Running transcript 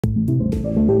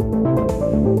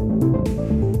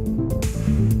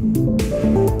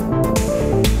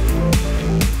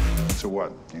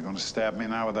stab me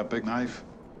now with that big knife?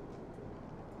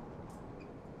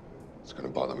 It's gonna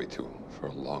bother me too, for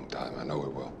a long time. I know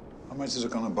it will. How much is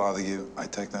it gonna bother you? I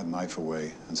take that knife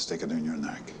away and stick it in your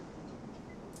neck.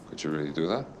 Could you really do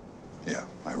that? Yeah,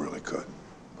 I really could.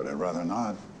 But I'd rather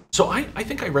not. So I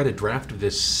think I read a draft of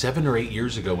this 7 or 8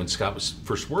 years ago when Scott was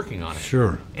first working on it.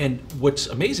 Sure. And what's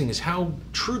amazing is how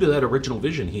true to that original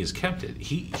vision he has kept it.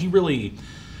 He really,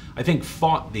 I think,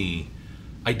 fought the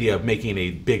idea of making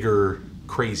a bigger,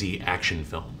 crazy action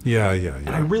film. Yeah. And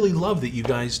I really love that you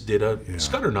guys did a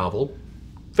Scudder novel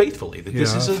faithfully. That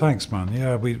this is thanks, man.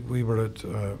 Yeah, we were at,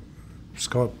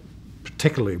 Scott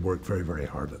particularly worked very, very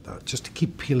hard at that, just to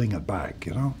keep peeling it back,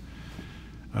 you know.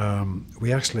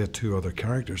 We actually had 2 other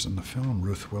characters in the film,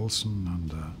 Ruth Wilson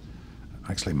and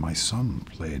actually my son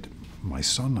played my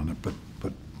son in it, but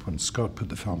when Scott put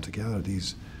the film together,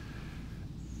 these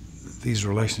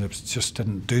relationships just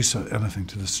didn't do anything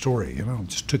to the story, you know,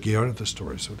 just took you out of the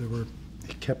story. So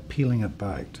he kept peeling it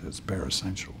back to its bare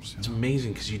essentials. It's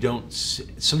amazing because you don't,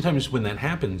 sometimes when that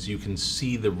happens, you can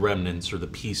see the remnants or the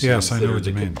pieces. Yes, I know what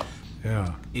you mean.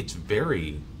 Yeah. It's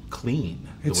very clean.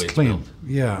 It's clean,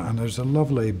 yeah, and there's a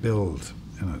lovely build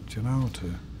in it, you know,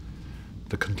 to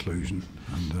the conclusion.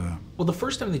 And well, the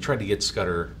first time they tried to get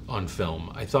Scudder on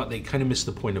film, I thought they kind of missed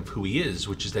the point of who he is,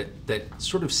 which is that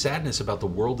sort of sadness about the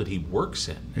world that he works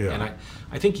in. Yeah. And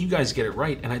I think you guys get it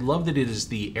right, and I love that it is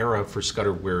the era for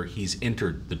Scudder where he's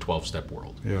entered the 12-step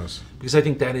world. Yes. Because I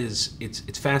think that is,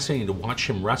 it's fascinating to watch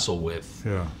him wrestle with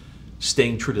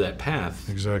staying true to that path.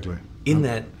 Exactly. In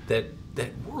that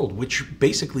world, which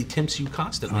basically tempts you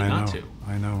constantly not to.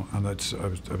 I know, and that's I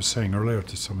was saying earlier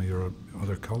to some of your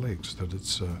other colleagues that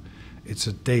it's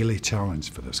a daily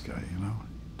challenge for this guy, you know,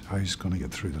 how he's going to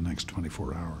get through the next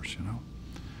 24 hours, you know.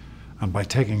 And by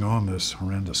taking on this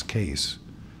horrendous case,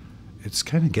 it's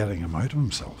kind of getting him out of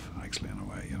himself, actually, in a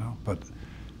way, you know. But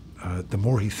the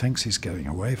more he thinks he's getting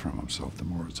away from himself, the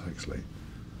more it's actually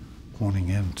honing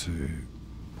into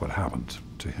what happened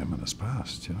to him in his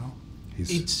past, you know.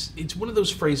 It's one of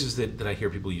those phrases that I hear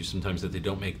people use sometimes, that they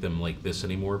don't make them like this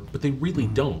anymore, but they really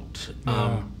don't.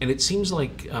 And it seems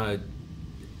like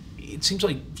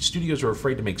studios are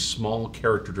afraid to make small,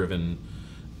 character-driven,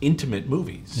 intimate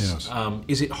movies. Yes.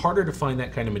 Is it harder to find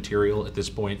that kind of material at this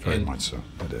point? Very much so.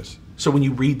 It is. So when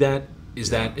you read that,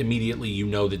 is that immediately you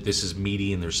know that this is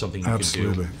meaty and there's something you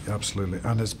can do? Absolutely.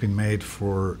 And it's been made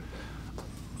for,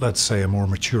 let's say, a more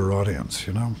mature audience,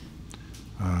 you know.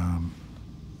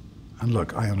 And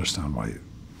look, I understand why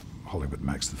Hollywood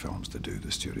makes the films they do,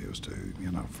 the studios do,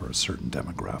 you know, for a certain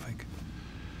demographic,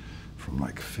 from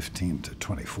like 15 to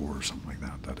 24 or something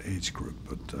like that age group.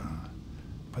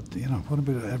 But you know, what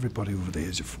about everybody over the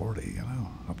age of 40, you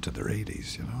know, up to their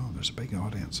 80s, you know? There's a big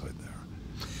audience out there.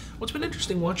 Well, it's been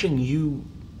interesting watching you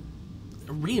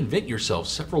reinvent yourself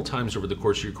several times over the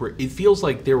course of your career. It feels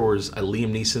like there was a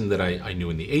Liam Neeson that I knew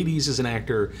in the 80s as an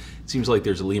actor. It seems like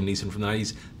there's a Liam Neeson from the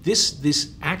 90s.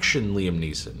 This action Liam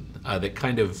Neeson that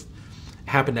kind of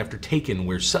happened after Taken,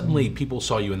 where suddenly people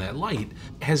saw you in that light,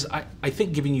 has, I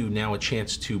think, given you now a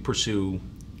chance to pursue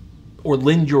or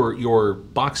lend your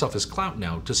box office clout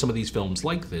now to some of these films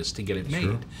like this to get it made.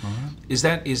 Sure. Is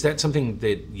that something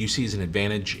that you see as an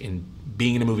advantage in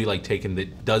being in a movie like Taken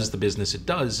that does the business it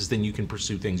does, is then you can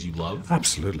pursue things you love?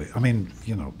 Absolutely. I mean,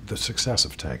 you know, the success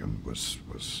of Taken was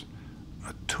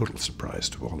a total surprise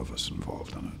to all of us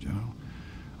involved in it, you know.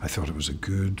 I thought it was a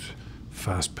good,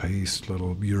 fast-paced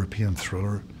little European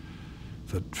thriller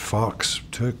that Fox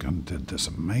took and did this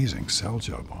amazing sell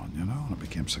job on, you know, and it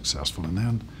became successful. And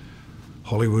then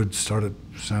Hollywood started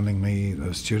sending me,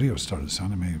 the studio started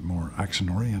sending me more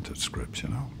action-oriented scripts, you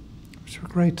know, which were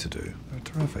great to do. They're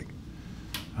terrific.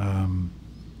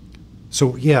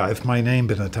 So yeah, if my name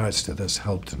been attached to this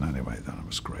helped in any way, then it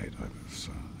was great.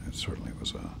 It certainly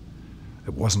was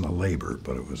it wasn't a labor,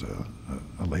 but it was a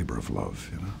labor of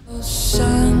love, you know.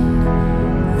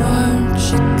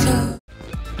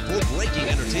 For breaking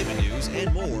entertainment news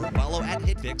and more, follow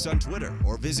 @HitFix on Twitter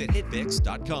or visit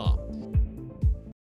hitfix.com.